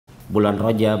bulan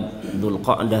Rajab,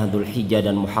 Dzulqa'dah, Dzulhijjah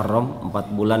dan Muharram,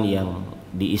 4 bulan yang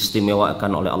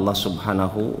diistimewakan oleh Allah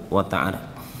Subhanahu wa taala.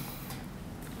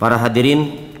 Para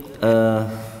hadirin,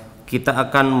 kita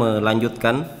akan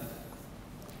melanjutkan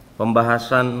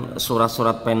pembahasan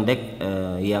surat-surat pendek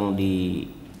yang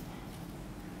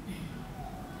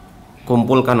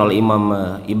dikumpulkan oleh Imam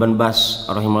Ibn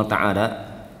Bas rahimahullah taala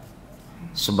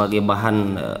sebagai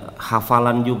bahan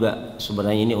hafalan juga.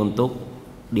 Sebenarnya ini untuk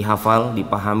dihafal,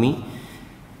 dipahami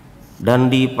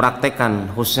dan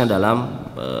dipraktekkan khususnya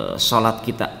dalam sholat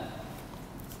kita.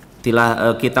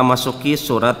 Kita masuki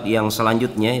surat yang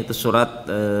selanjutnya, yaitu surat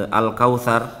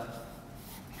Al-Kautsar.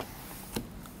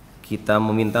 Kita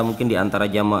meminta mungkin di antara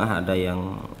jamaah ada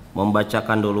yang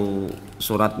membacakan dulu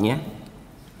suratnya,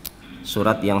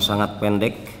 surat yang sangat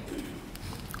pendek.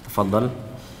 Tafadhal.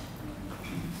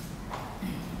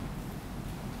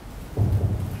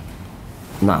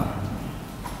 Nah,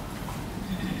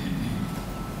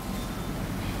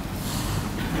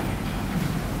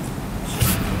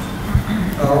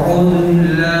 أعوذ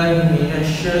بالله من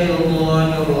الشيطان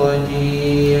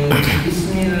الرجيم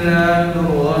بسم الله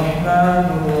الرحمن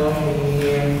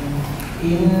الرحيم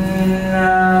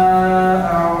إنا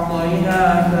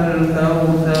أعطيناك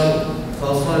الكوثر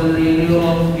فصل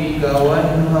لربك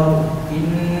وانهر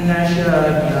إن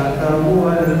شانئك هو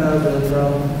الأبتر.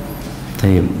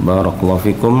 Baik, barakallahu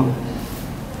fikum.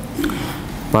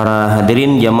 Para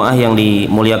hadirin jamaah yang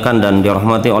dimuliakan dan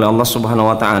dirahmati oleh Allah Subhanahu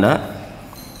wa taala,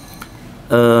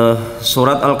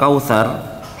 surat Al-Kautsar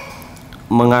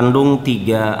mengandung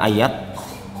 3 ayat.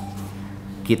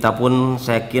 Kita pun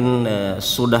saya yakin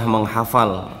sudah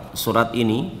menghafal surat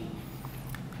ini,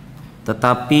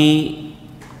 tetapi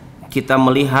kita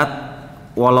melihat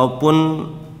walaupun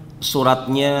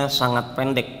suratnya sangat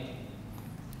pendek,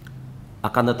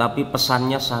 akan tetapi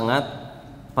pesannya sangat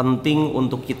penting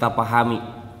untuk kita pahami,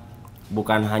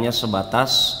 bukan hanya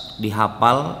sebatas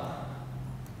dihafal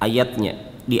ayatnya.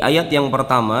 Di ayat yang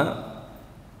pertama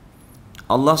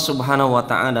Allah Subhanahu wa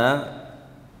taala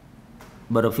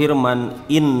berfirman,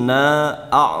 inna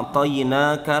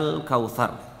a'tainakal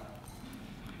kautsar.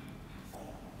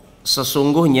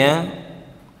 Sesungguhnya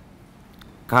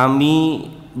kami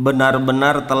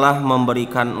benar-benar telah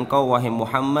memberikan engkau wahai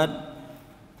Muhammad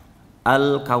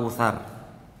Al-Kautsar.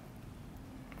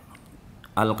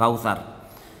 Al-Kautsar.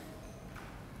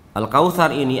 Al-Kautsar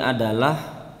ini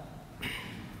adalah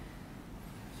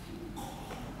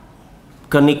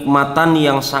kenikmatan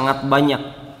yang sangat banyak.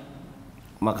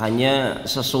 Makanya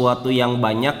sesuatu yang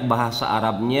banyak bahasa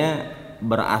Arabnya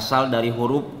berasal dari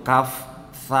huruf kaf,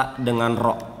 fa dengan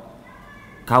ro.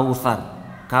 Kautsar,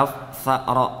 kaf, fa,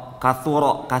 ro,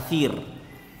 katsura, katsir.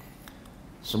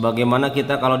 Sebagaimana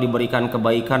kita kalau diberikan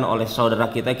kebaikan oleh saudara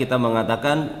kita, kita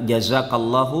mengatakan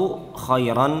jazakallahu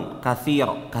khairan katsir,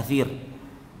 katsir.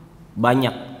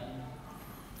 Banyak.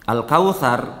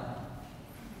 Al-Kautsar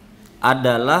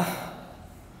adalah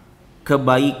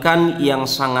kebaikan yang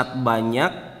sangat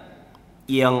banyak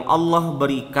yang Allah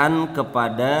berikan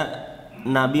kepada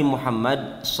Nabi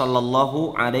Muhammad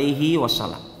sallallahu alaihi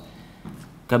wasallam.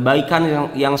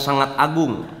 Kebaikan yang sangat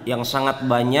agung, yang sangat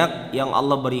banyak yang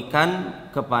Allah berikan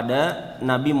kepada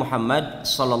Nabi Muhammad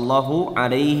sallallahu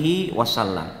alaihi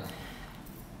wasallam.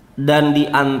 Dan di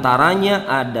antaranya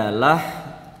adalah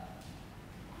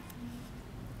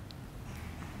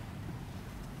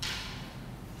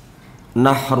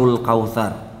Nahrul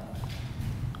Kautsar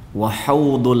wa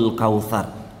Haudul Kautsar.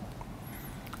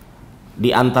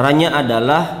 Di antaranya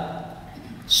adalah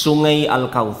Sungai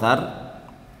Al-Kautsar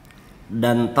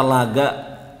dan Telaga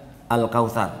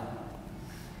Al-Kautsar.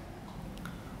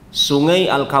 Sungai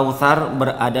Al-Kautsar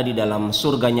berada di dalam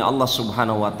surganya Allah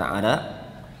Subhanahu wa taala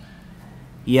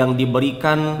yang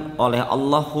diberikan oleh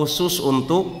Allah khusus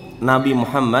untuk Nabi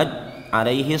Muhammad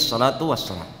alaihi salatu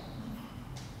wassalam.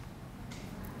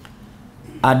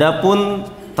 Adapun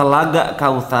Telaga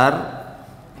Kautsar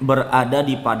berada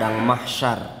di padang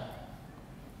mahsyar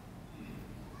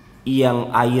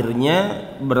yang airnya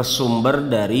bersumber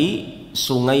dari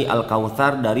Sungai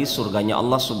Al-Kautsar dari surganya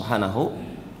Allah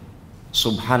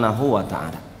Subhanahu wa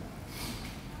ta'ala.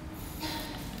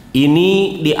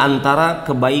 Ini di antara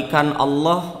kebaikan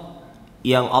Allah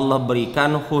yang Allah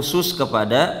berikan khusus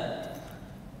kepada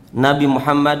Nabi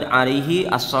Muhammad alaihi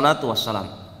assalatu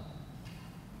wassalam.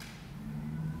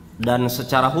 Dan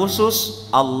secara khusus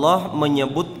Allah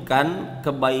menyebutkan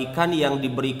kebaikan yang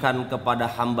diberikan kepada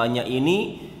hambanya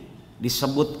ini,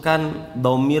 disebutkan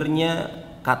domirnya,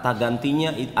 kata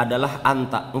gantinya adalah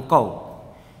anta, engkau,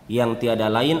 yang tiada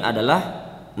lain adalah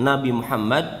Nabi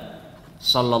Muhammad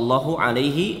sallallahu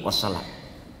alaihi wasallam.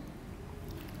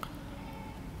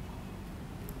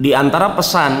 Di antara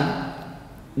pesan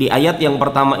di ayat yang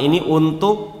pertama ini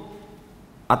untuk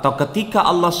atau ketika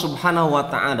Allah Subhanahu wa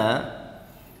taala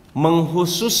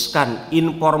menghususkan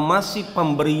informasi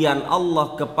pemberian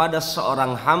Allah kepada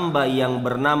seorang hamba yang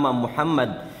bernama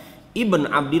Muhammad ibn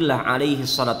Abdillah alaihi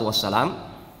salatu wassalam,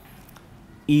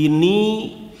 ini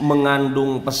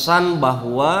mengandung pesan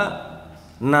bahwa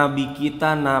nabi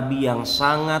kita nabi yang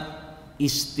sangat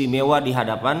istimewa di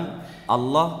hadapan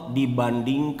Allah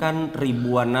dibandingkan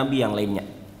ribuan nabi yang lainnya.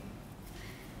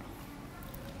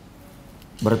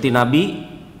 Berarti nabi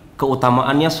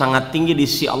keutamaannya sangat tinggi di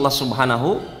sisi Allah Subhanahu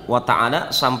wa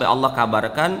taala sampai Allah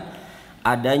kabarkan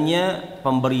adanya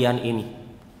pemberian ini.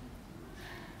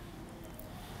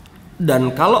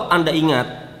 Dan kalau Anda ingat,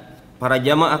 para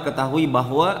jamaah ketahui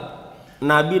bahwa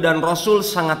nabi dan rasul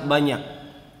sangat banyak.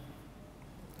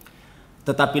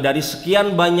 Tetapi dari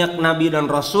sekian banyak nabi dan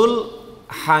rasul,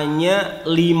 hanya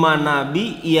 5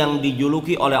 nabi yang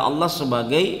dijuluki oleh Allah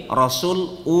sebagai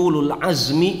rasul ulul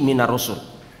azmi minar rusul.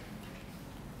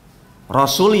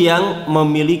 Rasul yang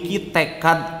memiliki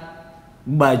tekad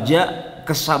baja,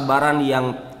 kesabaran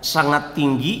yang sangat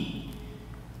tinggi.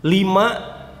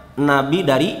 5 nabi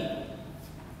dari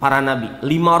para nabi,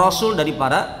 5 rasul dari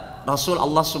para rasul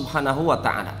Allah Subhanahu wa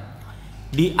taala.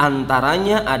 Di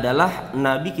antaranya adalah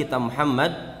nabi kita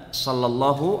Muhammad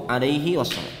sallallahu alaihi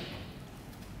wasallam.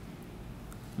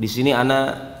 Di sini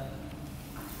ana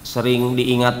sering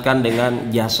diingatkan dengan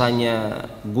jasanya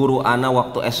guru ana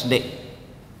waktu SD.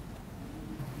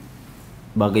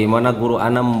 Bagaimana guru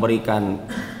ana memberikan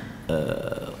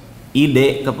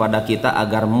ide kepada kita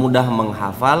agar mudah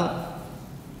menghafal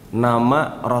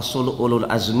nama Rasul Ulul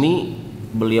Azmi.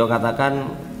 Beliau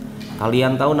katakan,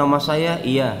 kalian tahu nama saya?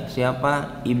 Iya.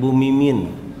 Siapa? Ibu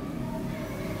Mimin.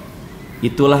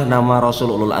 Itulah nama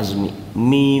Rasul Ulul Azmi,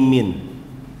 Mimin.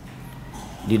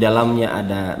 Di dalamnya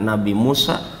ada Nabi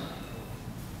Musa,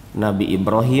 Nabi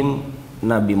Ibrahim,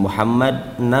 Nabi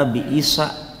Muhammad, Nabi Isa,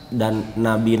 dan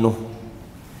Nabi Nuh.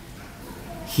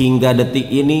 Hingga detik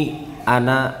ini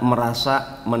ana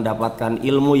merasa mendapatkan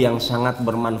ilmu yang sangat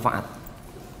bermanfaat.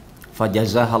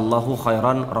 Fajazahallahu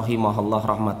khairan rahimahallah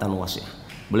rahmatan wasi'ah.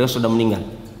 Beliau sudah meninggal,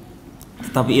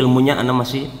 tetapi ilmunya ana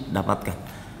masih dapatkan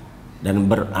dan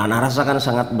ana rasakan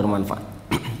sangat bermanfaat.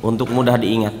 Untuk mudah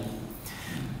diingat,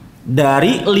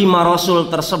 dari 5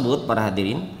 rasul tersebut, para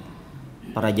hadirin,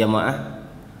 para jamaah,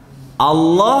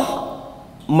 Allah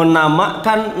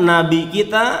menamakan nabi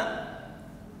kita,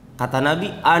 kata Nabi,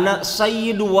 ana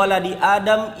sayyidu waladi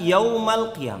Adam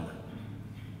yaumal qiyamah.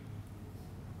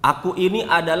 Aku ini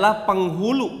adalah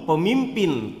penghulu,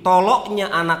 pemimpin, toloknya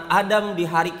anak Adam di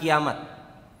hari kiamat.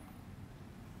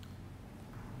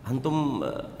 Antum,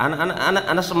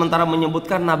 anak sementara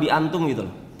menyebutkan nabi antum gitu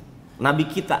loh, nabi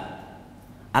kita,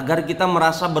 agar kita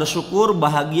merasa bersyukur,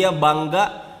 bahagia,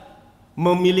 bangga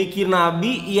memiliki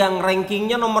nabi yang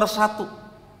rankingnya nomor 1.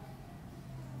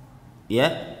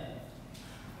 Ya,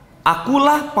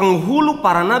 akulah penghulu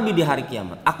para nabi di hari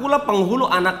kiamat. Akulah penghulu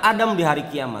anak Adam di hari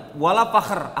kiamat. Wala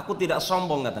fakhr, aku tidak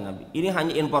sombong, kata Nabi. Ini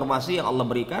hanya informasi yang Allah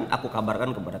berikan, aku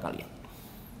kabarkan kepada kalian.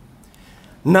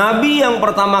 Nabi yang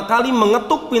pertama kali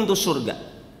mengetuk pintu surga,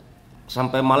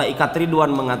 sampai malaikat Ridwan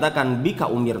mengatakan, bika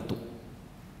umirtu,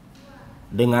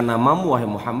 dengan namamu wahai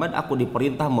Muhammad aku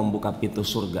diperintah membuka pintu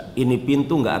surga. Ini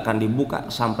pintu nggak akan dibuka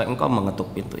sampai engkau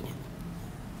mengetuk pintunya.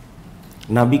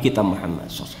 Nabi kita Muhammad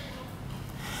SAW,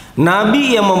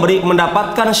 nabi yang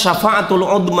mendapatkan syafaatul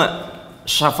udma,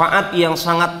 syafaat yang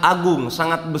sangat agung,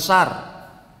 sangat besar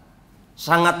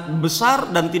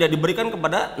dan tidak diberikan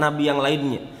kepada nabi yang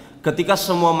lainnya. Ketika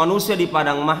semua manusia di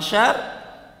padang mahsyar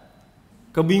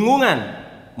kebingungan,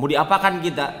 mau diapakan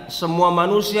kita? Semua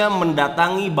manusia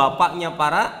mendatangi bapaknya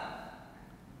para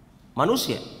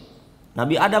manusia.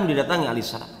 Nabi Adam didatangi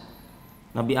alaihissalam.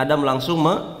 Nabi Adam langsung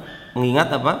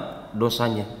mengingat apa?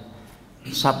 Dosanya.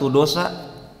 Satu dosa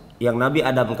yang Nabi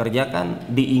Adam kerjakan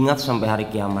diingat sampai hari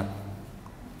kiamat.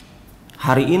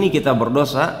 Hari ini kita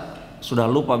berdosa, sudah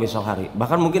lupa besok hari.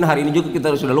 Bahkan mungkin hari ini juga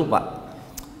kita sudah lupa.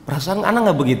 Perasaan anak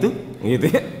nggak begitu?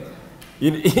 Gitu ya.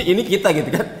 Ini kita gitu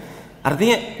kan.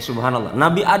 Artinya subhanallah,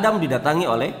 Nabi Adam didatangi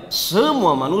oleh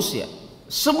semua manusia.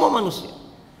 Semua manusia.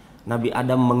 Nabi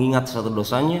Adam mengingat satu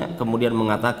dosanya, kemudian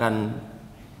mengatakan,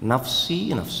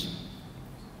 nafsi, nafsi,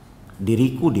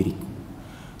 diriku, diriku.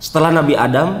 Setelah Nabi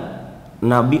Adam,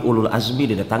 Nabi Ulul Azmi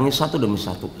didatangi satu demi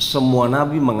satu. Semua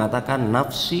Nabi mengatakan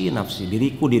nafsi, nafsi,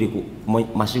 diriku, diriku.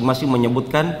 Masing-masing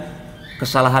menyebutkan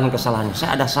kesalahan-kesalahannya.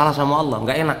 Saya ada salah sama Allah,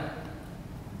 nggak enak.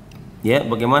 Ya,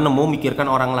 bagaimana mau mikirkan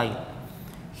orang lain?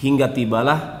 Hingga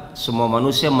tibalah semua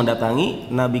manusia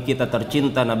mendatangi Nabi kita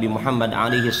tercinta Nabi Muhammad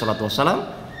alaihi salatu wassalam.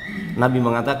 Nabi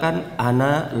mengatakan,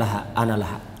 ana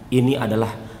laha, Ini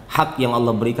adalah hak yang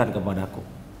Allah berikan kepadaku.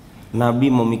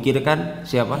 Nabi memikirkan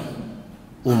siapa?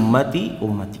 Ummati,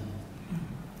 ummati.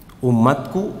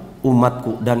 Umatku,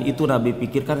 umatku. Dan itu Nabi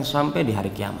pikirkan sampai di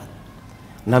hari kiamat.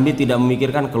 Nabi tidak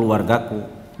memikirkan keluargaku,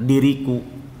 diriku.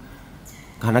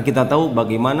 Karena kita tahu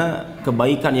bagaimana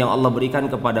kebaikan yang Allah berikan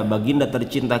kepada baginda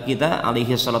tercinta kita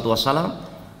alaihi salatu wassalam,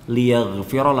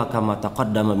 liyaghfira laka ma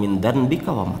taqaddama min dhanbika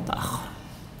wa ma ta'akhkhar.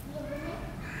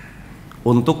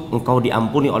 Untuk engkau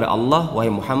diampuni oleh Allah wahai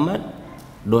Muhammad,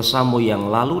 dosamu yang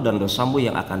lalu dan dosamu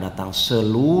yang akan datang.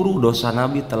 Seluruh dosa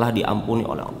Nabi telah diampuni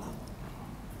oleh Allah.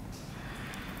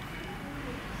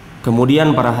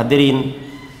 Kemudian para hadirin,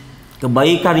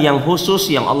 kebaikan yang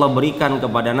khusus yang Allah berikan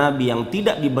kepada Nabi yang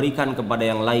tidak diberikan kepada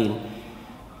yang lain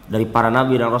dari para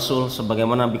Nabi dan Rasul,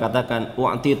 sebagaimana Nabi katakan,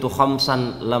 u'titu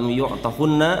khamsan lam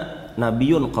yu'tahunna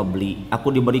nabiyyun qabli. Aku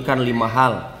diberikan 5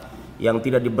 hal yang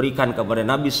tidak diberikan kepada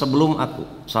Nabi sebelum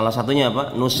aku. Salah satunya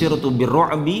apa? Nusirtu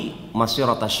birru'bi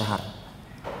masirata syahr.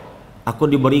 Aku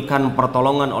diberikan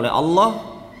pertolongan oleh Allah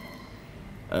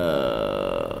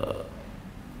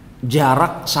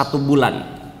jarak 1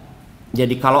 bulan.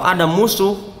 Jadi kalau ada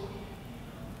musuh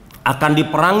akan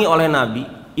diperangi oleh Nabi,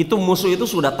 itu musuh itu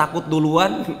sudah takut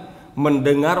duluan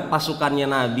mendengar pasukannya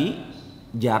Nabi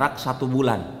jarak 1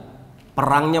 bulan.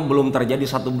 Perangnya belum terjadi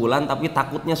 1 bulan, tapi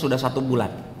takutnya sudah 1 bulan.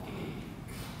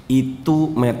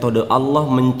 Itu metode Allah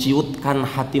menciutkan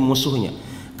hati musuhnya.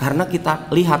 Karena kita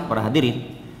lihat para hadirin,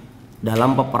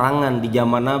 dalam peperangan di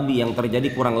zaman Nabi yang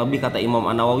terjadi kurang lebih kata Imam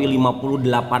An-Nawawi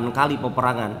 58 kali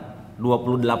peperangan,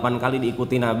 28 kali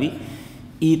diikuti Nabi,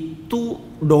 itu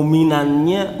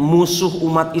dominannya musuh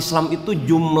umat Islam itu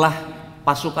jumlah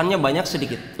pasukannya banyak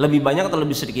sedikit. Lebih banyak atau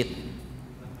lebih sedikit?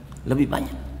 Lebih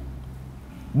banyak.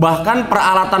 Bahkan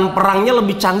peralatan perangnya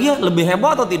lebih canggih, lebih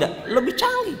hebat atau tidak? Lebih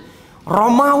canggih.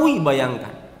 Romawi, bayangkan,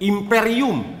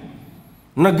 imperium,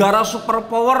 negara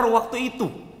superpower waktu itu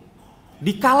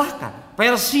dikalahkan.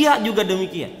 Persia juga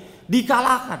demikian,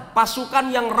 dikalahkan.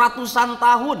 Pasukan yang ratusan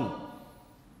tahun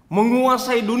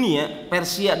menguasai dunia,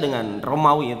 Persia dengan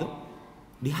Romawi itu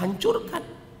dihancurkan.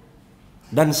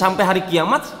 Dan sampai hari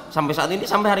kiamat, sampai saat ini,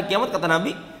 sampai hari kiamat kata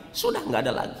Nabi, sudah nggak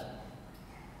ada lagi.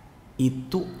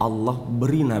 Itu Allah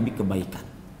beri Nabi kebaikan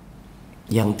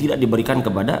yang tidak diberikan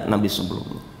kepada Nabi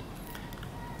sebelumnya.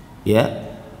 Ya,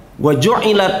 wa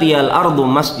ju'ilatiyal ardu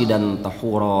masjidan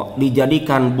tahura.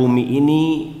 Dijadikan bumi ini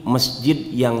masjid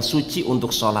yang suci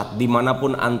untuk sholat.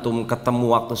 Dimanapun antum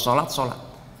ketemu waktu sholat, sholat.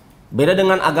 Beda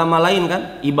dengan agama lain kan,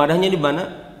 ibadahnya di mana?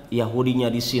 Yahudinya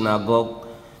di sinagog,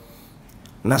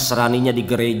 Nasraninya di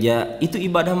gereja, itu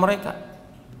ibadah mereka.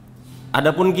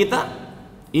 Adapun kita,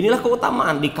 inilah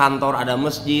keutamaan. Di kantor ada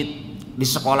masjid, di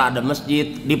sekolah ada masjid,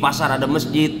 di pasar ada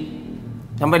masjid,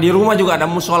 sampai di rumah juga ada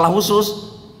musola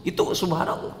khusus. Itu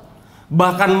subhanallah.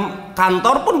 Bahkan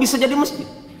kantor pun bisa jadi masjid.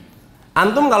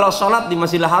 Antum kalau sholat di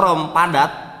Masjidil Haram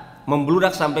padat,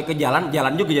 membludak sampai ke jalan,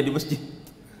 jalan juga jadi masjid.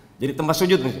 Jadi tempat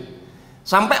sujud masjid.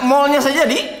 Sampai mallnya saja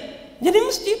jadi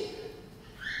masjid.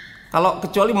 Kalau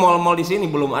kecuali mall-mall di sini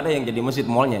belum ada yang jadi masjid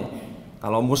mallnya.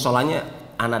 Kalau musolanya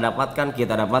anak dapatkan,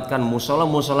 kita dapatkan,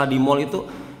 musola di mall itu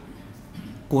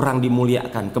kurang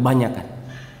dimuliakan, kebanyakan.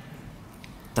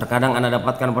 Terkadang anak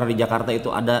dapatkan pernah di Jakarta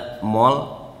itu ada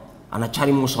mall, anak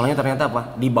cari musolanya ternyata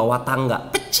apa? Di bawah tangga,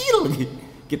 kecil gitu.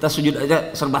 Kita sujud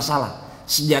aja serba salah.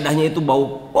 Sejadahnya itu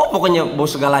bau, pokoknya bau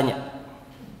segalanya.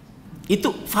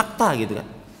 Itu fakta gitu kan.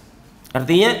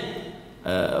 Artinya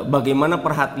bagaimana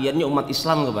perhatiannya umat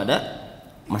Islam kepada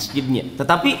masjidnya.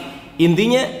 Tetapi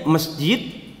intinya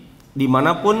masjid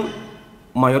dimanapun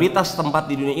mayoritas tempat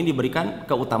di dunia ini diberikan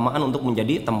keutamaan untuk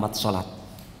menjadi tempat sholat.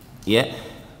 Ya.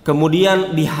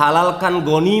 Kemudian dihalalkan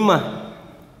ghanimah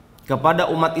kepada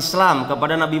umat Islam,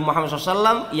 kepada Nabi Muhammad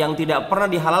SAW yang tidak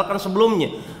pernah dihalalkan sebelumnya.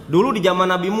 Dulu di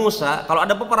zaman Nabi Musa, kalau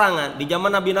ada peperangan, di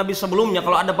zaman Nabi-Nabi sebelumnya,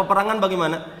 kalau ada peperangan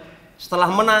bagaimana?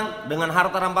 Setelah menang dengan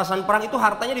harta rampasan perang, itu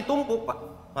hartanya ditumpuk, Pak,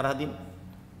 para hadirin.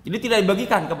 Jadi tidak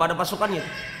dibagikan kepada pasukannya.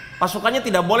 Pasukannya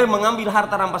tidak boleh mengambil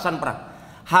harta rampasan perang.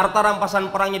 Harta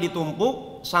rampasan perangnya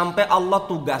ditumpuk sampai Allah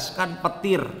tugaskan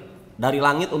petir dari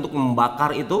langit untuk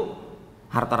membakar itu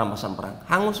harta rampasan perang.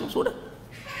 Hangus sudah.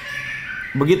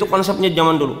 Begitu konsepnya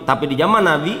zaman dulu. Tapi di zaman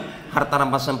Nabi, harta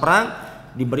rampasan perang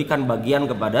diberikan bagian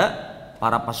kepada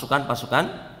para pasukan-pasukan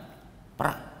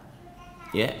perang.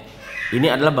 Ya. Ini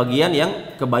adalah bagian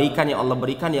yang kebaikan yang Allah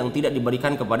berikan yang tidak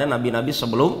diberikan kepada nabi-nabi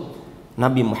sebelum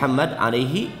Nabi Muhammad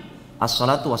alaihi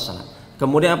assalatu wassalam.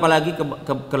 Kemudian apalagi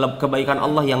kebaikan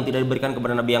Allah yang tidak diberikan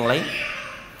kepada nabi yang lain?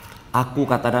 Aku,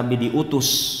 kata Nabi, diutus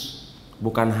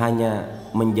bukan hanya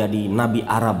menjadi nabi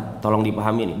Arab. Tolong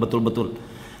dipahami ini betul-betul.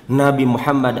 Nabi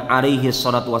Muhammad alaihi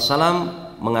salatu wassalam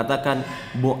mengatakan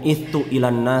bu'ithu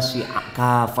ilan nasi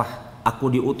kafah,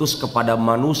 aku diutus kepada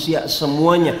manusia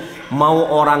semuanya, mau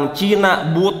orang Cina,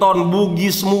 Buton,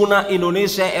 Bugis, Muna,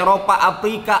 Indonesia, Eropa,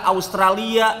 Afrika,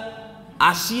 Australia,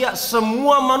 Asia,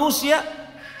 semua manusia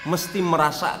mesti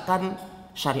merasakan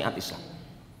syariat Islam.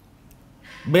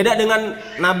 Beda dengan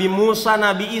Nabi Musa,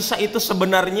 Nabi Isa, itu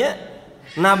sebenarnya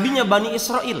nabinya Bani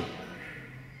Israel.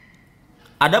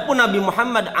 Adapun Nabi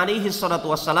Muhammad alaihi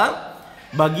salatu wassalam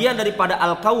bagian daripada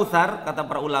Al-Kautsar, kata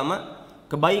para ulama,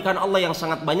 kebaikan Allah yang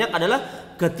sangat banyak adalah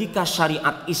ketika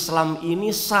syariat Islam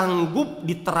ini sanggup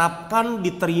diterapkan,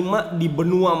 diterima di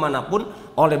benua manapun,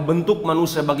 oleh bentuk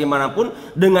manusia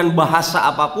bagaimanapun, dengan bahasa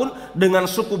apapun, dengan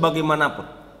suku bagaimanapun.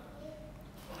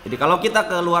 Jadi kalau kita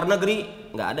ke luar negeri,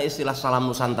 nggak ada istilah salam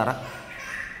Nusantara.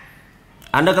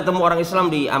 Anda ketemu orang Islam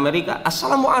di Amerika,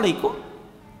 Assalamualaikum,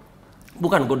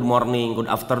 bukan good morning, good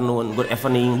afternoon, good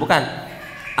evening, bukan.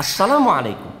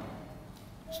 Assalamualaikum.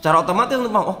 Secara otomatis,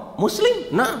 oh Muslim,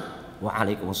 nah,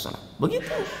 waalaikumsalam. Begitu.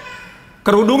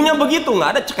 Kerudungnya begitu, nggak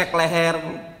ada cekek leher.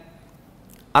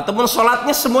 Ataupun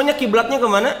sholatnya semuanya kiblatnya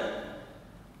kemana?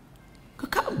 Ke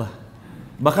Ka'bah.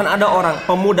 Bahkan ada orang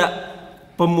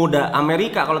pemuda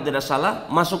Amerika kalau tidak salah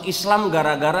masuk Islam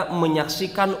gara-gara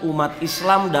menyaksikan umat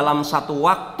Islam dalam satu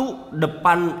waktu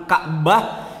depan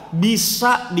Ka'bah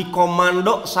bisa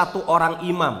dikomando satu orang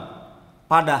imam.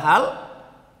 Padahal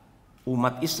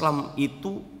umat Islam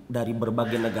itu dari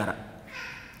berbagai negara.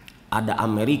 Ada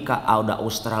Amerika, ada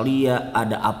Australia,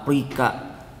 ada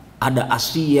Afrika, ada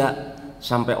Asia,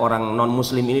 sampai orang non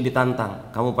muslim ini ditantang.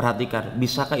 Kamu perhatikan,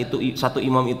 bisakah itu satu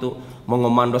imam itu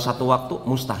mengomando satu waktu?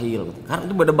 Mustahil. Karena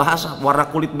itu beda bahasa, warna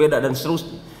kulit beda dan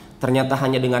seterusnya. Ternyata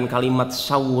hanya dengan kalimat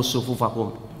sawu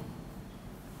sufufakum,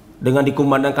 dengan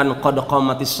dikumandangkan qad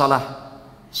qamatis shalah,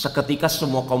 seketika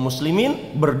semua kaum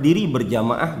muslimin berdiri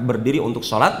berjamaah, berdiri untuk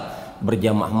sholat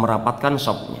berjamaah, merapatkan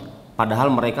shafnya.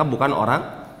 Padahal mereka bukan orang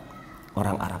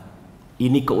Arab.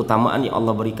 Ini keutamaan yang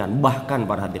Allah berikan. Bahkan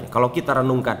para hadirin, kalau kita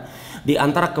renungkan, di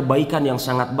antara kebaikan yang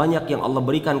sangat banyak yang Allah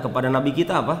berikan kepada Nabi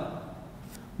kita apa?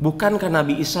 Bukankah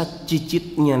Nabi Isa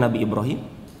cicitnya Nabi Ibrahim?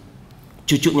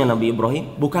 Cucunya Nabi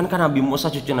Ibrahim? Bukankah Nabi Musa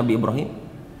cucu Nabi Ibrahim?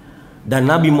 Dan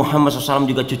Nabi Muhammad SAW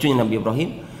juga cucunya Nabi Ibrahim?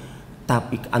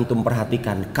 Tapi antum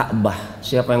perhatikan, Ka'bah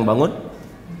siapa yang bangun?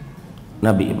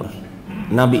 Nabi Ibrahim,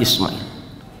 Nabi Ismail.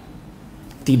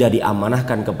 Tidak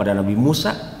diamanahkan kepada Nabi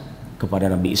Musa, kepada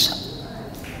Nabi Isa.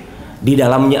 Di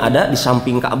dalamnya ada, di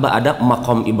samping Ka'bah ada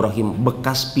makom Ibrahim,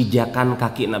 bekas pijakan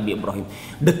kaki Nabi Ibrahim.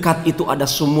 Dekat itu ada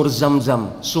sumur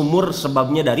Zam-Zam, sumur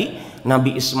sebabnya dari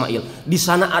Nabi Ismail. Di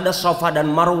sana ada Safa dan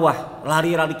Marwah,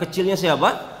 lari-lari kecilnya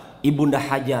siapa? Ibunda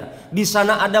Hajar. Di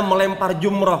sana ada melempar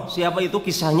jumroh, siapa itu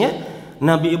kisahnya?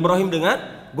 Nabi Ibrahim dengan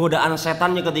godaan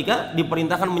setannya ketika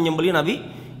diperintahkan menyembelih Nabi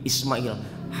Ismail.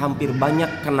 Hampir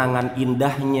banyak kenangan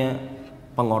indahnya,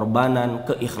 pengorbanan,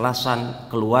 keikhlasan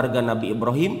keluarga Nabi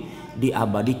Ibrahim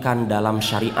diabadikan dalam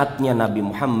syariatnya Nabi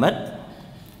Muhammad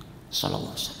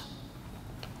SAW.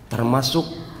 Termasuk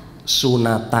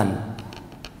sunatan.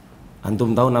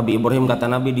 Antum tahu Nabi Ibrahim,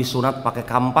 kata Nabi, disunat pakai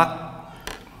kampak.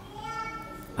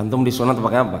 Antum disunat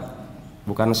pakai apa?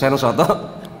 Bukan sens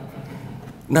atau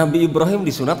Nabi Ibrahim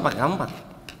disunat pakai kampak.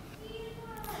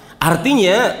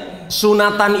 Artinya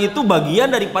sunatan itu bagian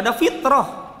daripada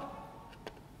fitrah.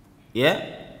 Ya.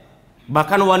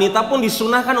 Bahkan wanita pun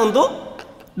disunahkan untuk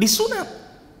disunat.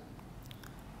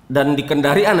 Dan di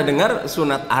Kendari Anda dengar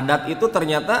sunat adat itu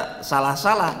ternyata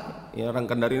salah-salah. Ya, orang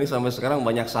Kendari ini sampai sekarang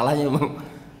banyak salahnya, memang.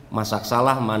 Masak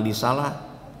salah, mandi salah,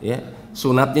 ya.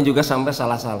 Sunatnya juga sampai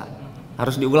salah-salah.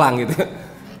 Harus diulang gitu.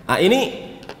 Nah, ini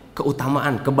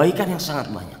keutamaan, kebaikan yang sangat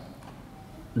banyak.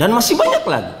 Dan masih banyak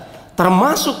lagi.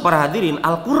 Termasuk para hadirin,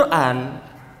 Al-Qur'an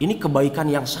ini kebaikan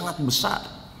yang sangat besar.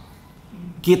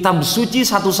 Kitab suci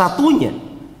satu-satunya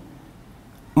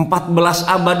 14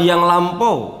 abad yang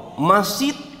lampau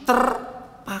masih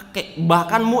terpakai,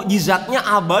 bahkan mukjizatnya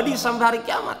abadi sampai hari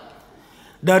kiamat.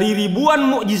 Dari ribuan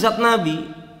mukjizat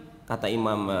Nabi, kata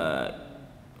Imam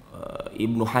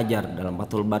Ibnu Hajar dalam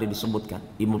Fathul Bari disebutkan,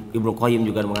 Ibnu Qayyim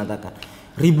juga mengatakan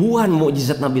ribuan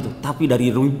mukjizat Nabi itu, tapi dari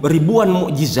ribuan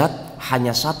mukjizat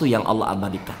hanya satu yang Allah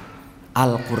abadikan,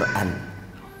 Al-Qur'an.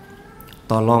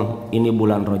 Tolong, ini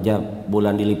bulan Rajab,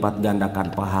 bulan dilipat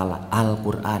gandakan pahala,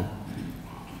 Al-Qur'an.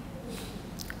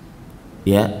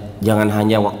 Ya, jangan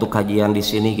hanya waktu kajian di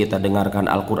sini kita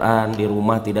dengarkan Al-Qur'an, di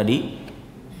rumah tidak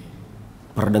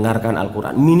diperdengarkan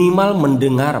Al-Qur'an. Minimal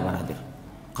mendengar, para hadirin.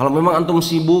 Kalau memang antum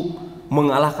sibuk,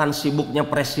 mengalahkan sibuknya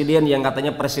presiden yang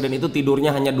katanya presiden itu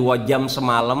tidurnya hanya 2 jam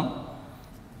semalam.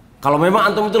 Kalau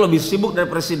memang antum itu lebih sibuk dari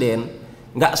presiden,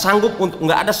 nggak sanggup untuk,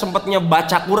 nggak ada sempatnya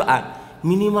baca Quran,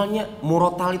 minimalnya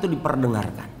murotal itu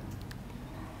diperdengarkan.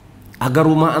 agar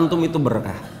rumah antum itu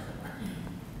berkah.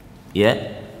 Ya,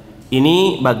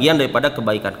 ini bagian daripada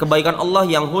kebaikan. Kebaikan Allah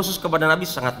yang khusus kepada Nabi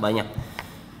sangat banyak.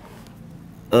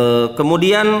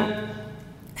 Kemudian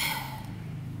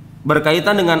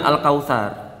berkaitan dengan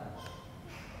Al-Kautsar,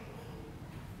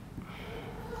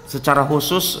 secara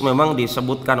khusus memang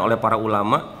disebutkan oleh para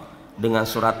ulama dengan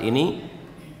surat ini.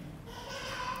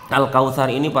 Al-Kautsar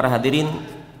ini para hadirin,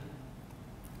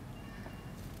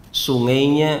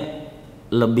 sungainya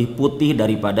lebih putih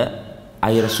daripada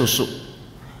air susu,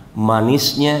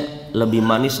 manisnya lebih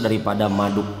manis daripada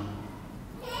madu.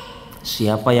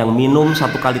 Siapa yang minum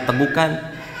satu kali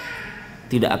tegukan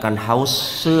tidak akan haus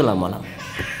selama-lamanya.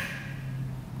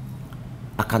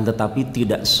 Akan tetapi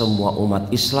tidak semua umat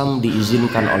Islam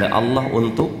diizinkan oleh Allah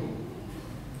untuk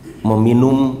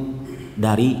meminum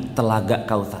dari telaga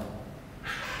Kautsar.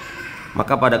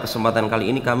 Maka pada kesempatan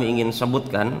kali ini kami ingin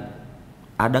sebutkan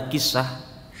ada kisah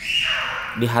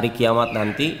di hari kiamat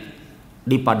nanti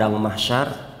di padang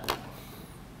mahsyar.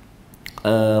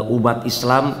 Umat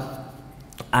Islam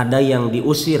ada yang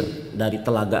diusir dari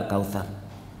telaga Kautsar.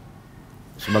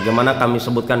 Sebagaimana kami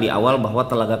sebutkan di awal bahwa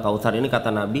telaga Kautsar ini kata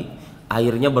Nabi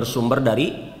airnya bersumber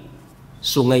dari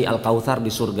sungai Al-Kautsar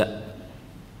di surga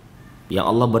yang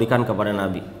Allah berikan kepada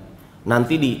Nabi.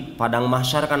 Nanti di padang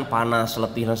mahsyar kan panas,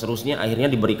 letih dan seterusnya, akhirnya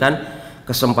diberikan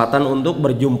kesempatan untuk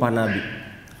berjumpa Nabi.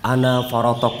 Ana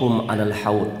faratakum alal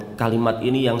haud. Kalimat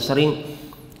ini yang sering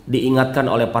diingatkan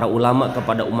oleh para ulama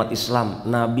kepada umat Islam.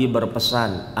 Nabi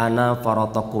berpesan, ana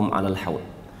faratakum alal haud.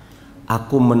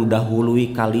 Aku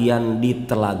mendahului kalian di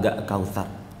telaga Kautsar.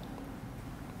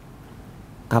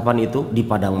 Kapan itu? Di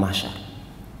padang mahsyar.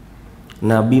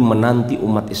 Nabi menanti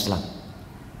umat Islam.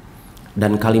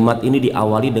 Dan kalimat ini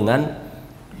diawali dengan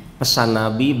pesan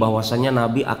Nabi bahwasanya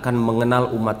Nabi akan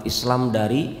mengenal umat Islam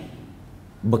dari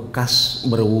bekas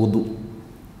berwudu.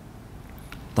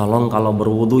 Tolong kalau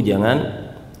berwudu jangan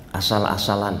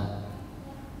asal-asalan.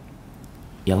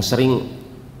 Yang sering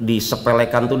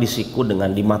disepelekan tuh di siku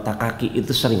dengan di mata kaki,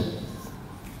 itu sering.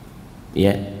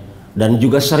 Ya. Dan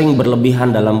juga sering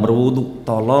berlebihan dalam berwudu.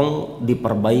 Tolong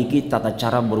diperbaiki tata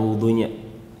cara berwudunya.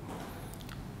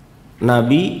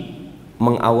 Nabi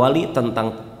mengawali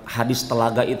tentang hadis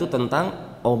telaga itu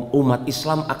tentang umat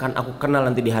Islam akan aku kenal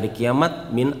nanti di hari kiamat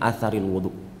min atharil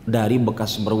wudu, dari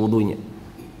bekas berwudunya.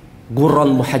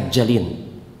 Gurron muhajjalin,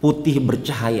 putih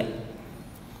bercahaya.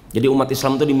 Jadi umat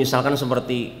Islam itu dimisalkan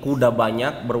seperti kuda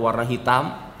banyak berwarna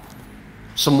hitam,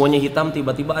 semuanya hitam,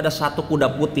 tiba-tiba ada satu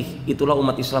kuda putih. Itulah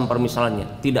umat Islam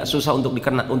permisalannya. Tidak susah untuk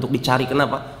dikenal, untuk dicari.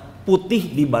 Kenapa?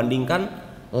 Putih dibandingkan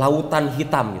lautan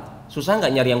hitam gitu. Susah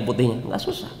nggak nyari yang putihnya? Nggak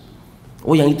susah.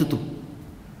 Oh yang itu tuh,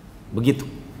 begitu,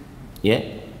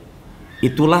 ya.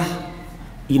 Itulah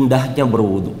indahnya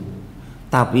berwudu.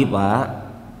 Tapi Pak,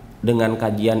 dengan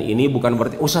kajian ini bukan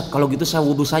berarti Ustadz kalau gitu saya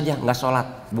wudu saja nggak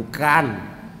sholat, bukan,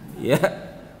 ya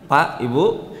Pak, Ibu,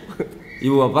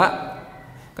 Ibu Bapak.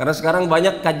 Karena sekarang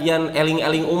banyak kajian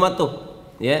eling-eling umat tuh,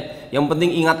 ya. Yang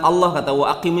penting ingat Allah, kata wa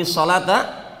aqimis sholata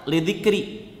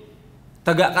lidzikri.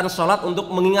 Tegakkan sholat untuk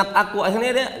mengingat aku. Akhirnya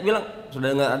dia bilang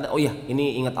sudah nggak ada. Oh ya,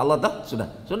 ini ingat Allah toh, sudah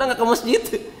nggak ke masjid.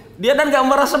 Dia dan nggak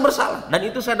merasa bersalah. Dan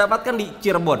itu saya dapatkan di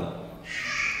Cirebon.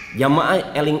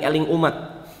 Jamaah eling-eling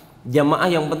umat,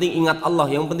 jamaah yang penting ingat Allah,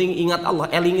 yang penting ingat Allah.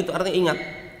 Eling itu artinya ingat,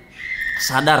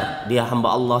 sadar dia hamba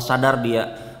Allah, sadar dia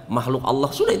makhluk Allah.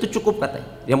 Sudah itu cukup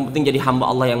katanya. Yang penting jadi hamba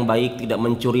Allah yang baik, tidak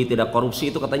mencuri, tidak korupsi,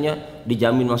 itu katanya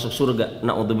dijamin masuk surga.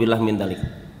 Na'udzubillah min dzalik.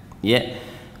 Ya,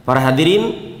 para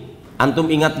hadirin,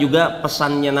 antum ingat juga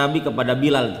pesannya Nabi kepada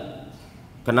Bilal.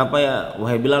 Kenapa ya,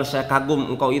 wahai Bilal, saya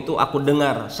kagum engkau itu, aku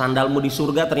dengar sandalmu di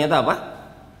surga. Ternyata apa?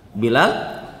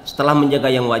 Bilal setelah menjaga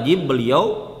yang wajib,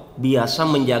 beliau biasa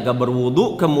menjaga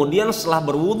berwudu. Kemudian setelah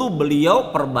berwudu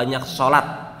beliau perbanyak sholat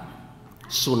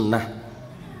sunnah.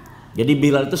 Jadi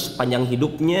Bilal itu sepanjang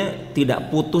hidupnya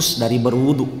tidak putus dari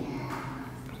berwudu.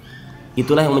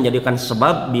 Itulah yang menjadikan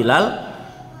sebab Bilal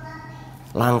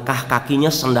langkah kakinya,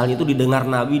 sandalnya itu didengar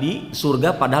Nabi di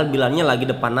surga, padahal Bilalnya lagi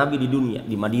depan Nabi di dunia,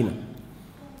 di Madinah.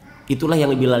 Itulah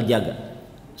yang Bilal jaga.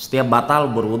 Setiap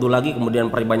batal berwudu lagi, kemudian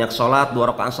perbanyak sholat, 2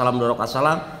 rakaat salam, 2 rakaat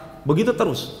salam, begitu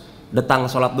terus. Datang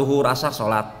sholat duhur, asar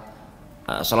sholat,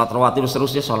 sholat rawatib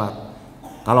seterusnya sholat.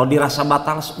 Kalau dirasa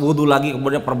batal, wudu lagi,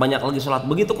 kemudian perbanyak lagi sholat.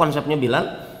 Begitu konsepnya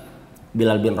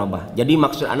Bilal bin Rabah. Jadi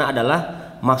maksud anak adalah,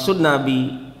 maksud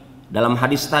Nabi dalam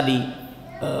hadis tadi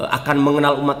akan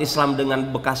mengenal umat Islam dengan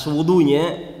bekas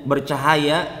wudunya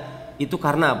bercahaya, itu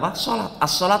karena apa? Sholat.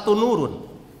 As-sholatu nurun.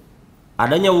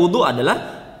 Adanya wudu adalah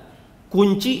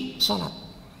kunci sholat.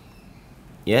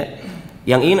 Ya,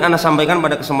 Yang ingin Anda sampaikan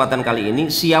pada kesempatan kali ini,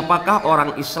 siapakah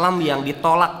orang Islam yang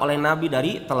ditolak oleh Nabi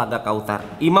dari Telaga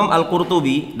Kautsar? Imam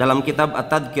Al-Qurtubi dalam kitab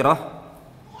At-Tadhkirah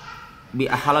bi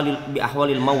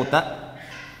ahwalil mauta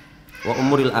wa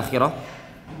umuril akhirah,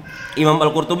 Imam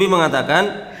Al-Qurtubi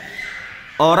mengatakan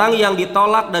orang yang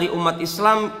ditolak dari umat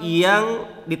Islam, yang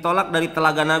ditolak dari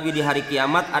Telaga Nabi di hari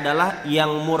kiamat adalah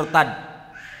yang murtad.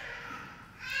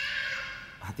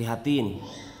 Hati-hati ini,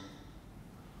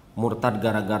 murtad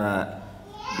gara-gara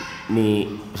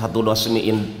satu dos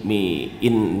mie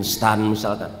instan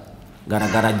misalkan,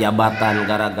 gara-gara jabatan,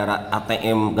 gara-gara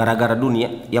ATM, gara-gara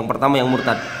dunia. Yang pertama yang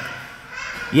murtad.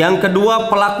 Yang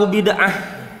kedua pelaku bid'ah.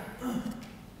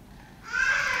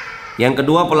 Yang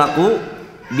kedua pelaku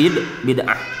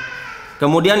bid'ah.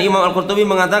 Kemudian Imam Al-Qurtubi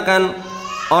mengatakan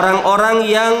orang-orang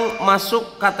yang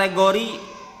masuk kategori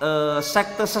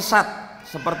sekte sesat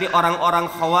seperti orang-orang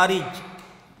Khawarij,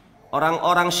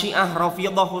 orang-orang Syiah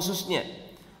Rafidhah khususnya,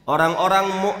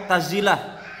 orang-orang Mu'tazilah,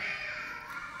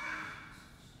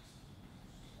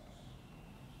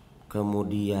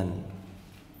 kemudian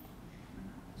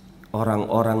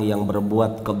orang-orang yang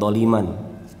berbuat kedoliman,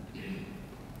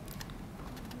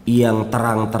 yang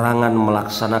terang-terangan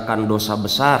melaksanakan dosa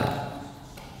besar,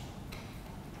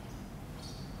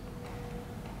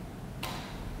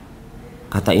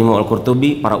 kata Imam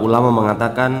Al-Qurtubi, para ulama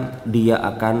mengatakan dia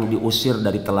akan diusir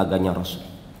dari telaganya Rasul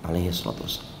alaihi salatu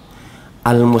wassalam.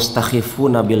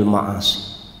 Al-mustakhifuna bil ma'asi,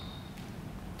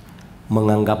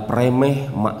 menganggap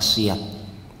remeh maksiat.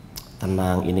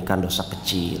 Tenang, ini kan dosa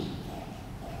kecil.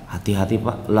 Hati-hati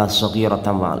Pak, la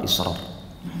saghirata ma'al israr.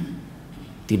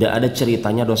 Tidak ada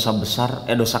ceritanya dosa besar,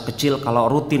 dosa kecil kalau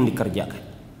rutin dikerjakan.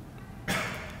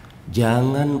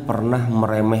 Jangan pernah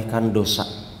meremehkan dosa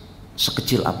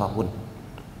sekecil apapun.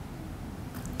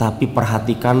 Tapi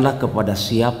perhatikanlah kepada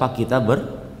siapa kita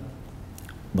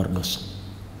berdosa.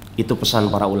 Itu pesan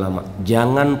para ulama.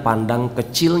 Jangan pandang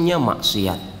kecilnya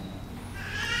maksiat,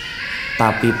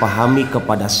 tapi pahami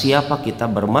kepada siapa kita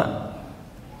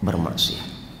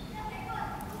bermaksiat.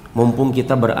 Mumpung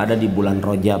kita berada di bulan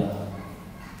Rajab,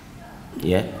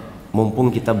 ya,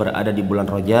 mumpung kita berada di bulan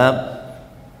Rajab,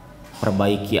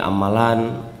 perbaiki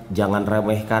amalan, jangan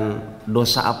remehkan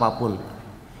dosa apapun.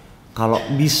 Kalau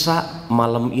bisa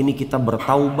malam ini kita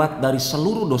bertaubat dari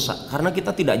seluruh dosa, karena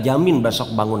kita tidak jamin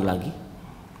besok bangun lagi.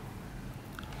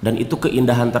 Dan itu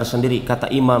keindahan tersendiri. Kata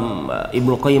Imam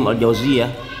Ibnu Qayyim Al-Jauziyah,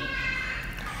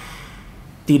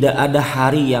 tidak ada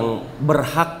hari yang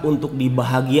berhak untuk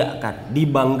dibahagiakan,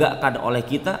 dibanggakan oleh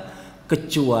kita,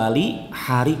 kecuali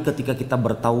hari ketika kita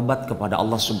bertaubat kepada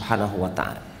Allah Subhanahu wa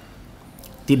ta'ala.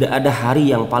 Tidak ada hari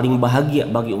yang paling bahagia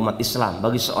bagi umat Islam,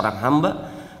 bagi seorang hamba,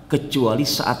 kecuali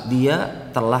saat dia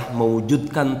telah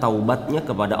mewujudkan taubatnya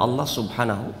kepada Allah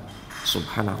Subhanahu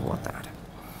wa ta'ala.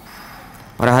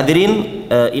 Para hadirin,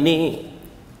 ini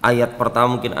ayat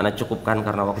pertama mungkin Anda cukupkan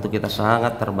karena waktu kita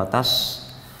sangat terbatas.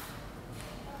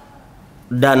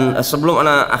 Dan sebelum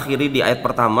Anda akhiri di ayat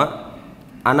pertama,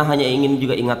 Anda hanya ingin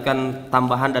juga ingatkan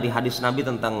tambahan dari hadis Nabi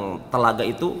tentang telaga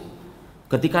itu.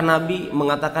 Ketika Nabi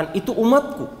mengatakan itu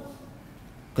umatku,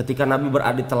 ketika Nabi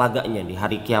berada di telaganya di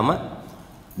hari kiamat,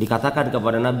 dikatakan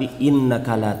kepada Nabi,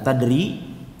 innaka la tadri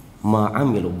ma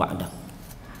amilu ba'dak.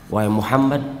 Wahai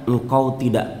Muhammad, engkau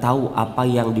tidak tahu apa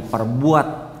yang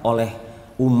diperbuat oleh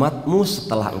umatmu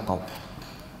setelah engkau.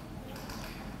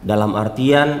 Dalam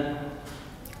artian,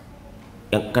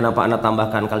 kenapa Anda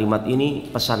tambahkan kalimat ini,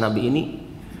 pesan Nabi ini,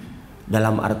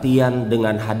 dalam artian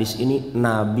dengan hadis ini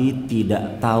Nabi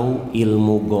tidak tahu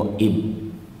ilmu gaib.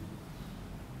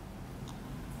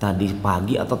 Tadi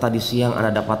pagi atau tadi siang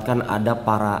Anda dapatkan ada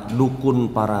para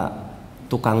dukun, para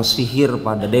tukang sihir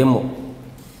pada demo,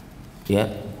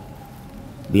 ya.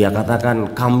 Dia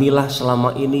katakan, kamilah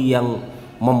selama ini yang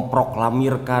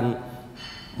memproklamirkan,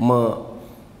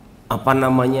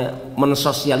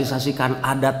 mensosialisasikan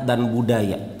adat dan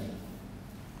budaya.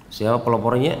 Siapa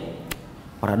pelopornya?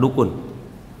 Para dukun.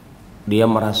 Dia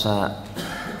merasa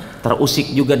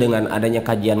terusik juga dengan adanya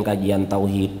kajian-kajian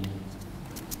tauhid.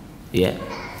 Ya.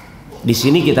 Di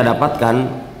sini kita dapatkan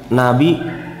Nabi,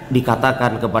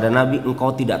 dikatakan kepada Nabi,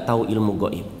 engkau tidak tahu ilmu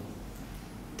gaib.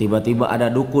 Tiba-tiba ada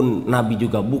dukun, Nabi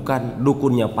juga bukan,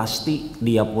 dukunnya pasti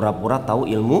dia pura-pura tahu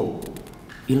ilmu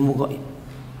gaib.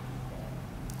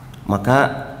 Maka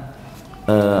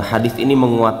hadis ini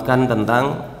menguatkan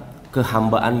tentang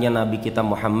kehambaannya Nabi kita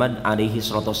Muhammad alaihi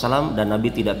salatu wassalam, dan Nabi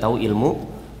tidak tahu ilmu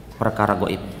perkara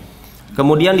gaib.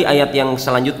 Kemudian di ayat yang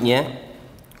selanjutnya,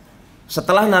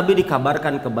 setelah Nabi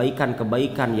dikabarkan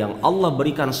kebaikan-kebaikan yang Allah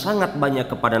berikan sangat banyak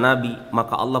kepada Nabi,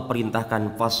 maka Allah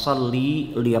perintahkan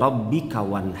fasalli li rabbika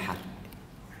wanhar.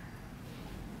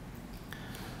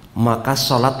 maka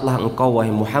sholatlah engkau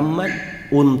wahai Muhammad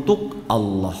untuk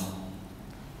Allah.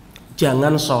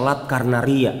 Jangan sholat karena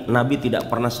riya. Nabi tidak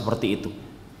pernah seperti itu.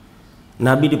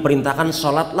 Nabi diperintahkan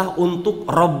sholatlah untuk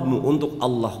Rabbmu, untuk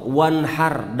Allah.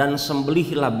 Wanhar, dan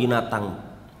sembelihlah binatang,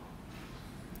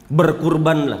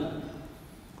 berkurbanlah.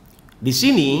 Di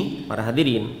sini para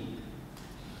hadirin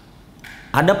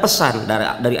ada pesan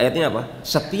dari ayatnya apa?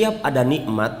 Setiap ada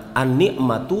nikmat,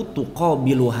 an-nikmatu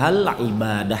tuqabiluhal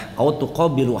ibadah atau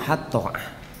tuqabiluhat ta'ah.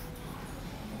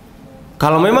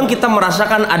 Kalau memang kita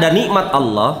merasakan ada nikmat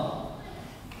Allah,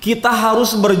 kita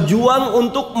harus berjuang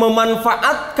untuk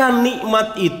memanfaatkan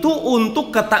nikmat itu untuk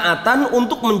ketaatan,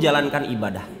 untuk menjalankan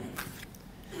ibadah.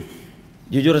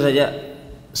 Jujur saja,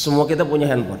 semua kita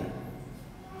punya handphone.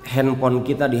 Handphone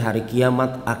kita di hari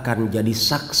kiamat akan jadi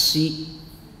saksi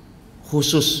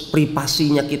khusus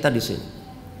privasinya kita di sini.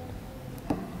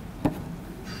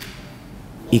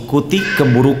 Ikuti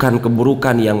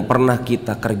keburukan-keburukan yang pernah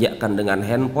kita kerjakan dengan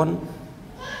handphone,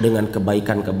 dengan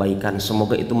kebaikan-kebaikan.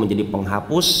 Semoga itu menjadi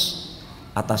penghapus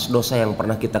atas dosa yang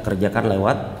pernah kita kerjakan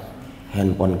lewat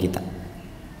handphone kita.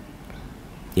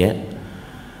 Ya.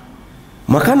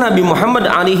 Maka Nabi Muhammad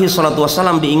alaihi salatu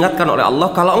wassalam diingatkan oleh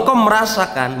Allah, kalau engkau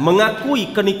merasakan,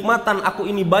 mengakui kenikmatan aku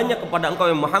ini banyak kepada engkau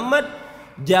ya Muhammad,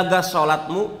 jaga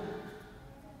sholatmu,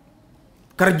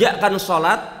 kerjakan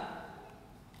sholat,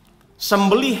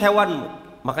 sembelih hewanmu.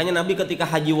 Makanya Nabi ketika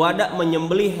haji wada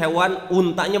menyembelih hewan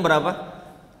untanya berapa?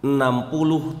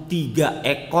 63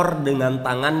 ekor dengan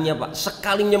tangannya, Pak.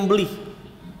 Sekali nyembelih.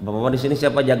 Bapak-bapak di sini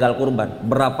siapa jagal kurban?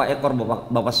 Berapa ekor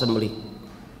Bapak sembelih?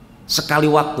 Sekali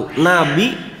waktu.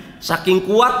 Nabi saking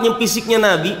kuatnya fisiknya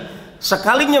Nabi,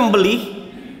 sekali nyembelih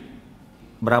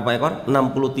berapa ekor?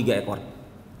 63 ekor.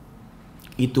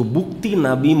 Itu bukti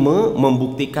Nabi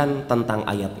membuktikan tentang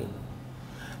ayat ini.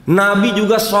 Nabi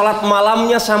juga sholat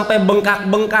malamnya sampai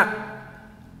bengkak-bengkak.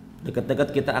 Dekat-dekat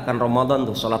kita akan Ramadan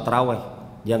tuh sholat tarawih.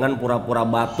 Jangan pura-pura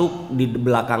batuk di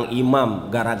belakang imam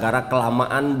gara-gara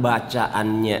kelamaan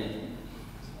bacaannya.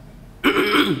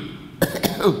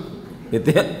 Gitu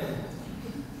ya.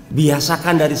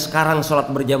 Biasakan dari sekarang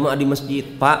sholat berjamaah di masjid,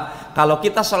 Pak. Kalau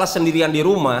kita sholat sendirian di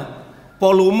rumah,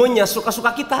 volumenya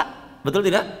suka-suka kita, betul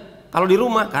tidak? Kalau di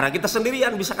rumah, karena kita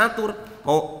sendirian bisa ngatur.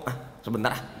 Mau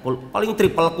sebentar, paling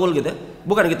triple cool gitu ya.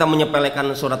 Bukan kita menyepelekan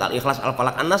surat Al-Ikhlas,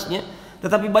 Al-Falaq, An-Nasnya,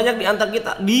 tetapi banyak di antara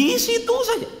kita di situ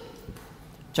saja.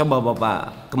 Coba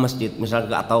Bapak ke masjid, misalnya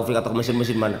ke At-Taufiq atau ke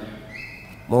masjid-masjid mana,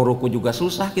 mau ruku juga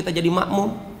susah, kita jadi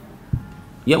makmum.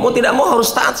 Ya mau tidak mau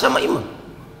harus taat sama imam.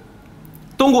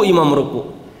 Tunggu imam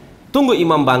ruku, tunggu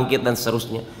imam bangkit dan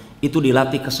seterusnya. Itu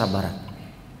dilatih kesabaran.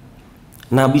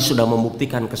 Nabi sudah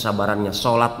membuktikan kesabarannya.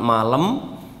 Sholat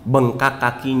malam bengkak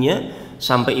kakinya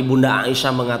sampai ibunda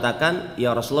Aisyah mengatakan,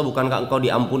 ya Rasulullah, bukankah engkau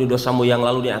diampuni dosamu yang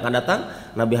lalu yang akan datang?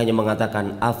 Nabi hanya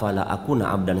mengatakan, afala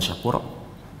akuna abdan syakura.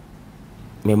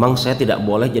 Memang saya tidak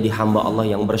boleh jadi hamba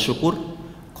Allah yang bersyukur.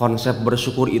 Konsep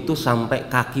bersyukur itu sampai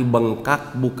kaki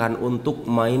bengkak bukan untuk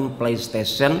main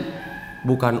PlayStation,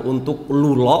 bukan untuk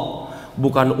lulok,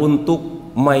 bukan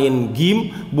untuk main game,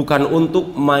 bukan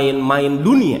untuk main-main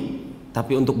dunia,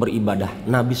 tapi untuk beribadah.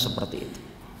 Nabi seperti itu.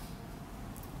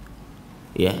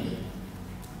 Ya.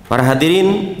 Para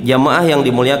hadirin jamaah yang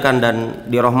dimuliakan dan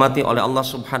dirahmati oleh Allah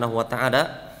Subhanahu wa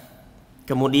taala.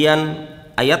 Kemudian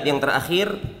ayat yang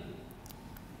terakhir,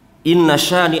 inna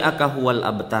syani'aka huwal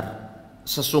abtar.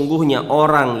 Sesungguhnya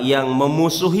orang yang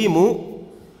memusuhimu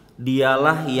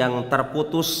dialah yang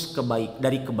terputus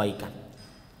dari kebaikan.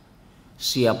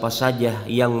 Siapa saja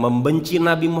yang membenci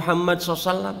Nabi Muhammad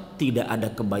SAW, tidak ada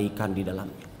kebaikan di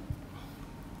dalamnya.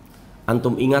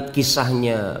 Antum ingat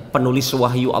kisahnya penulis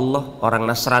wahyu Allah, orang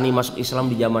Nasrani masuk Islam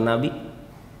di zaman Nabi,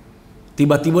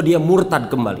 tiba-tiba dia murtad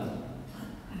kembali.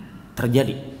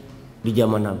 Terjadi di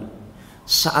zaman Nabi.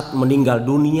 Saat meninggal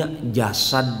dunia,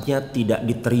 jasadnya tidak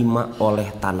diterima oleh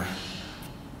tanah.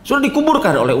 Sudah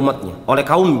dikuburkan oleh umatnya, oleh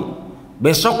kaumnya.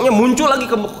 Besoknya muncul lagi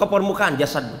ke permukaan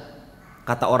jasadnya.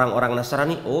 Kata orang-orang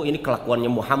Nasrani, oh ini kelakuannya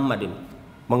Muhammad ini,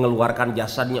 mengeluarkan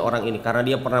jasadnya orang ini karena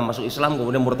dia pernah masuk Islam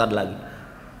kemudian murtad lagi.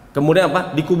 Kemudian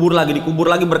apa? Dikubur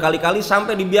lagi berkali-kali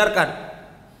sampai dibiarkan.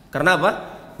 Karena apa?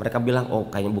 Mereka bilang,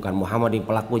 oh kayaknya bukan Muhammad ini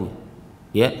pelakunya.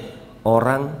 Ya,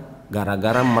 orang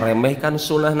gara-gara meremehkan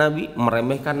sunnah Nabi,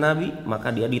 meremehkan Nabi, maka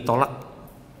dia ditolak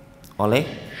oleh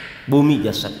bumi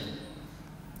jasad.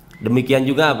 Demikian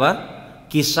juga apa?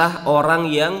 Kisah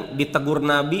orang yang ditegur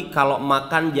Nabi kalau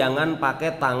makan jangan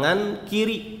pakai tangan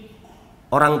kiri.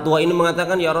 Orang tua ini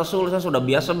mengatakan, ya Rasul saya sudah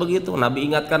biasa begitu. Nabi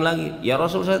ingatkan lagi, ya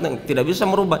Rasul saya tidak bisa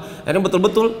merubah. Ini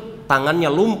betul-betul tangannya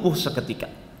lumpuh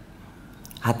seketika.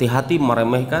 Hati-hati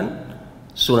meremehkan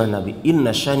sunnah Nabi.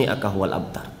 Inna syani'aka huwal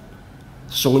abtar.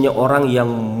 Sesungguhnya orang yang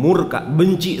murka,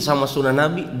 benci sama sunnah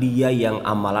Nabi, dia yang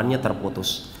amalannya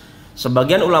terputus.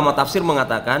 Sebagian ulama tafsir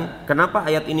mengatakan, kenapa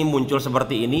ayat ini muncul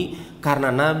seperti ini?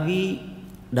 Karena Nabi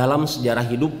dalam sejarah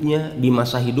hidupnya, di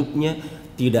masa hidupnya,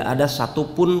 tidak ada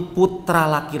satupun putra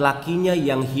laki-lakinya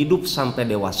yang hidup sampai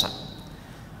dewasa.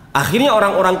 Akhirnya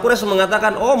orang-orang Quraisy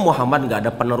mengatakan, oh Muhammad nggak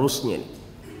ada penerusnya nih.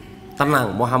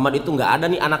 Tenang, Muhammad itu nggak ada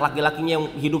nih anak laki-lakinya yang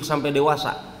hidup sampai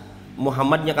dewasa.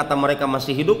 Muhammadnya kata mereka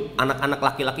masih hidup, anak-anak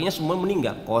laki-lakinya semua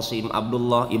meninggal. Qasim,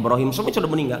 Abdullah, Ibrahim semua sudah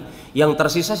meninggal. Yang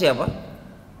tersisa siapa?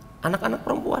 Anak-anak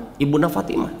perempuan, Ibunda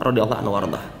Fatimah radhiyallahu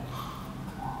anha.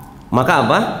 Maka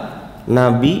apa?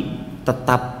 Nabi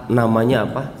tetap namanya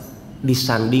apa?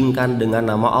 Disandingkan dengan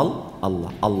nama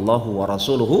Allah. Allahu wa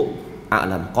rasuluhu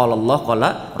a'lam. Qala Allah qala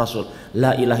Rasul.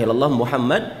 La ilaha illallah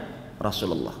Muhammad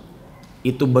Rasulullah.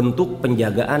 Itu bentuk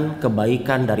penjagaan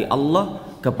kebaikan dari Allah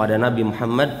kepada Nabi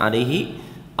Muhammad alaihi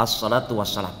assalatu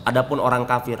wassalam. Adapun orang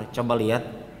kafir, coba lihat.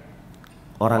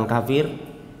 Orang kafir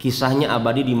kisahnya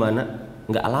abadi di mana?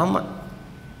 Enggak lama.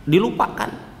 Dilupakan.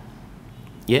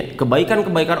 Ya,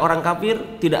 kebaikan-kebaikan orang kafir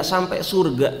tidak sampai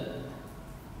surga.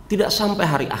 Tidak sampai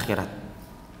hari akhirat.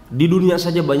 Di dunia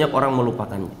saja banyak orang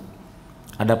melupakannya.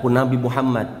 Adapun Nabi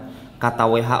Muhammad, kata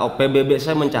WHO PBB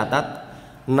saya mencatat,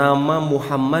 nama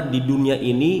Muhammad di dunia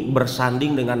ini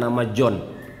bersanding dengan nama John.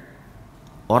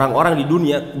 Orang-orang di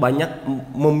dunia banyak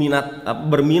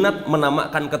berminat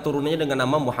menamakan keturunannya dengan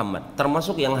nama Muhammad.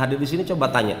 Termasuk yang hadir di sini,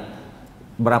 coba tanya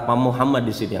berapa Muhammad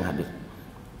di sini yang hadir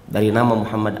dari nama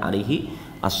Muhammad alaihi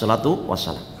assalatu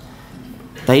wassalam.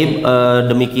 Taib,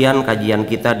 demikian kajian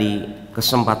kita di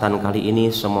kesempatan kali ini,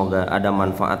 semoga ada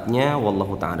manfaatnya.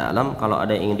 Wallahu ta'ala alam. Kalau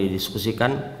ada yang ingin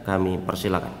didiskusikan, kami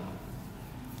persilakan.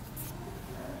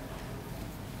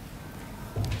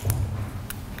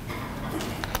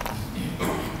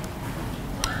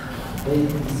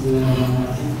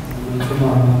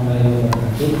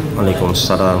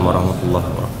 Waalaikumsalam warahmatullahi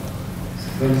wabarakatuh.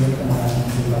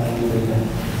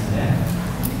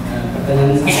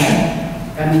 Pertanyaan saya,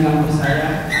 kan di kampus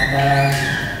saya ada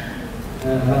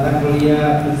mata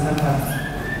kuliah filsafat.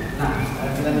 Nah,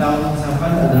 kita tahu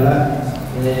filsafat adalah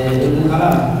ilmu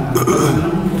kalam. Bagaimana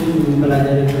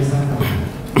mempelajari filsafat?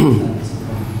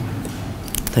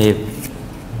 Baik.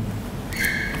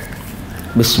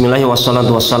 Bismillahirrahmanirrahim.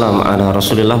 Wassalatu wassalamu ala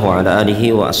Rasulillah wa ala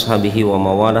alihi wa ashabihi wa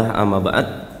mawalah, amma ba'd.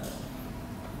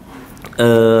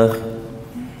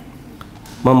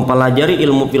 Mempelajari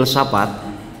ilmu filsafat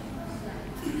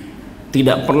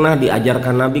tidak pernah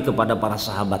diajarkan Nabi kepada para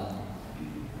sahabat.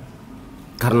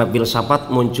 Karena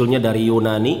filsafat munculnya dari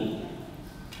Yunani,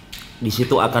 di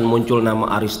situ akan muncul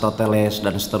nama Aristoteles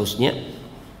dan seterusnya,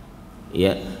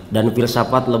 ya. Dan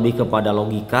filsafat lebih kepada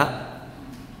logika.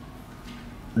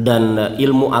 Dan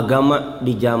ilmu agama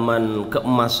di zaman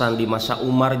keemasan, di masa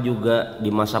Umar juga,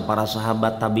 di masa para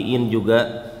sahabat tabi'in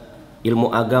juga,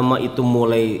 ilmu agama itu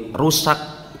mulai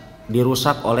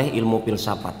dirusak oleh ilmu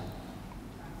filsafat.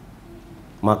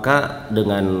 Maka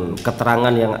dengan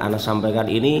keterangan yang ana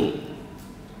sampaikan ini,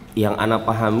 yang ana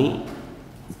pahami,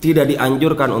 tidak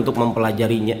dianjurkan untuk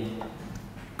mempelajarinya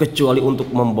kecuali untuk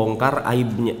membongkar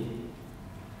aibnya,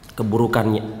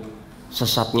 keburukannya,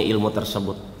 sesatnya ilmu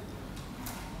tersebut.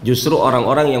 Justru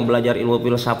orang-orang yang belajar ilmu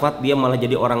filsafat, dia malah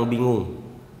jadi orang bingung.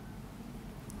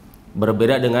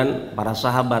 Berbeda dengan para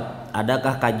sahabat.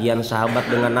 Adakah kajian sahabat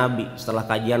dengan Nabi setelah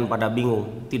kajian pada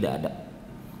bingung? Tidak ada.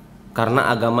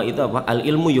 Karena agama itu apa? Al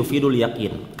ilmu yufidul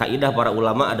yakin. Kaidah para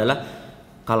ulama adalah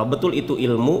kalau betul itu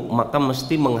ilmu, maka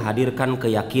mesti menghadirkan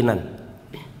keyakinan.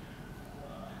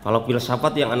 Kalau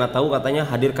filsafat yang anda tahu katanya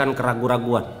hadirkan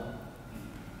keraguan-raguan.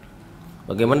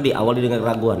 Bagaimana diawali dengan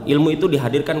keraguan? Ilmu itu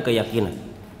dihadirkan keyakinan.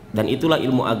 Dan itulah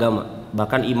ilmu agama.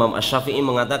 Bahkan Imam Asy-Syafi'i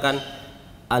mengatakan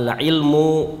al ilmu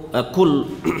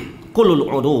kulul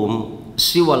ulum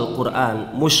siwal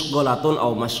Quran musgholatun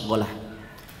aw masgholah.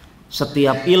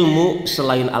 Setiap ilmu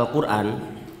selain Al-Quran,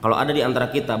 kalau ada di antara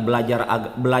kita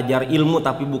belajar ilmu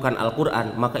tapi bukan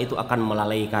Al-Quran, maka itu akan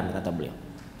melalaikan, kata beliau.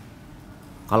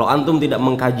 Kalau antum tidak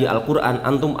mengkaji Al-Quran,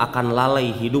 antum akan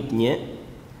lalai hidupnya.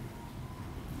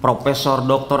 Profesor,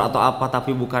 doktor atau apa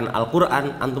tapi bukan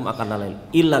Al-Quran, antum akan lalai.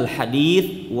 Ilal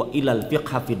hadith wa ilal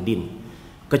fiqh fid din.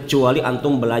 Kecuali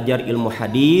antum belajar ilmu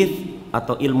hadith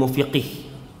atau ilmu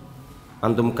fiqih.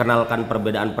 Antum kenalkan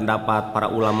perbedaan pendapat para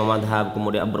ulama madhab,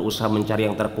 kemudian berusaha mencari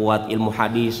yang terkuat ilmu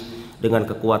hadis dengan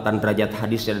kekuatan derajat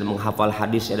hadis dan menghafal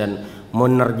hadis dan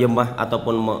menerjemah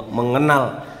ataupun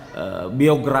mengenal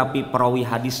biografi perawi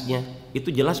hadisnya. Itu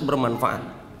jelas bermanfaat,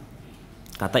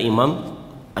 kata Imam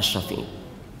Asy-Syafi'i.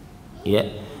 Ya,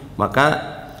 maka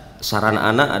saran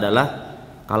anak adalah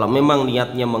Kalau memang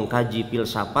niatnya mengkaji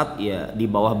filsafat, ya di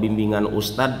bawah bimbingan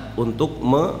Ustadz untuk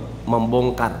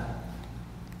membongkar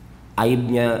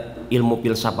aibnya ilmu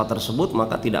filsafat tersebut,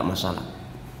 maka tidak masalah.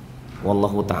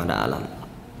 Wallahu ta'ala alam.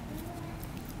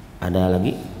 Ada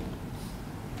lagi?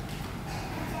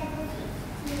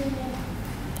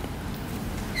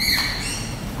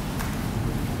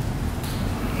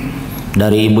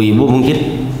 Dari ibu-ibu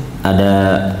mungkin ada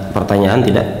pertanyaan,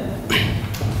 tidak?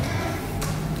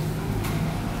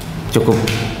 Cukup.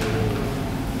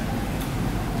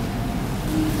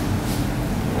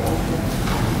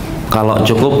 Kalau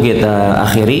cukup, kita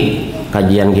akhiri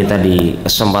kajian kita di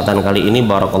kesempatan kali ini.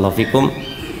 Barakallahu fikum.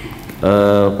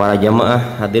 Para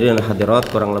jamaah hadirin dan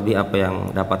hadirat, kurang lebih apa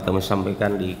yang dapat kami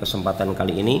sampaikan di kesempatan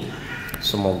kali ini,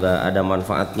 semoga ada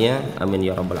manfaatnya. Amin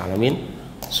ya rabbal alamin.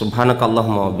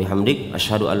 Subhanakallahumma wa bihamdik,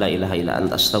 asyhadu an la ilaha illa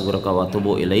anta, astaghfiruka wa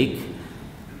atubu ilaik.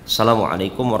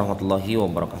 Assalamualaikum warahmatullahi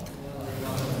wabarakatuh.